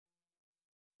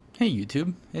Hey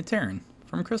YouTube, it's Aaron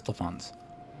from Crystal Fonts.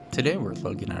 Today we're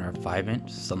looking at our 5-inch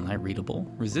sunlight readable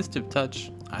resistive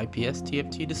touch IPS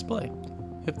TFT display.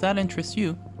 If that interests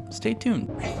you, stay tuned.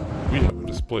 We have a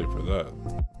display for that.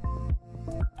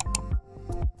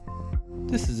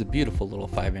 This is a beautiful little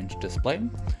 5-inch display,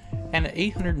 and at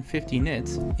 850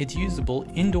 nits, it's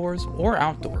usable indoors or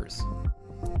outdoors.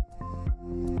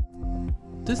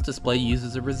 This display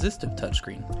uses a resistive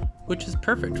touchscreen, which is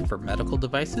perfect for medical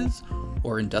devices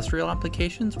or industrial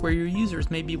applications where your users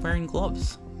may be wearing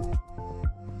gloves.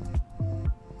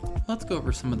 Let's go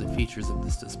over some of the features of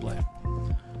this display.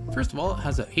 First of all, it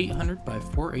has an 800 by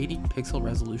 480 pixel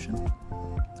resolution.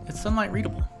 It's sunlight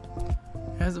readable.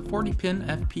 It has a 40-pin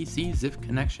FPC ZIF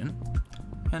connection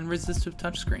and resistive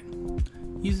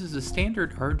touchscreen. Uses a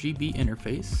standard RGB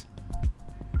interface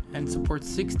and supports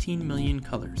 16 million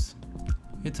colors.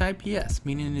 It's IPS,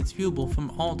 meaning it's viewable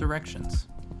from all directions.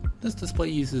 This display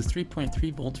uses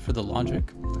 3.3 volts for the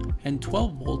logic and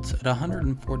 12 volts at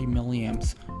 140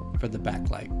 milliamps for the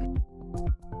backlight.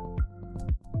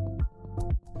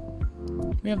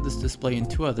 We have this display in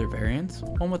two other variants,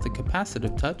 one with a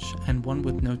capacitive touch and one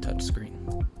with no touch screen.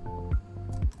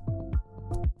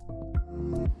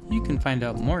 You can find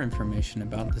out more information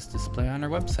about this display on our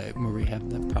website, where we have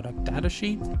the product data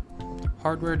sheet,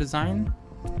 hardware design,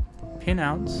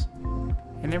 pinouts,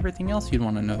 and everything else you'd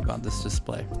want to know about this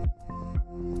display.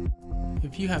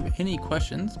 If you have any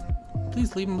questions,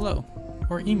 please leave them below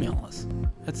or email us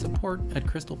at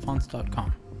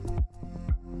support@crystalfonts.com.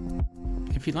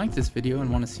 If you like this video and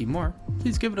want to see more,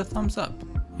 please give it a thumbs up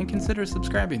and consider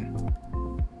subscribing.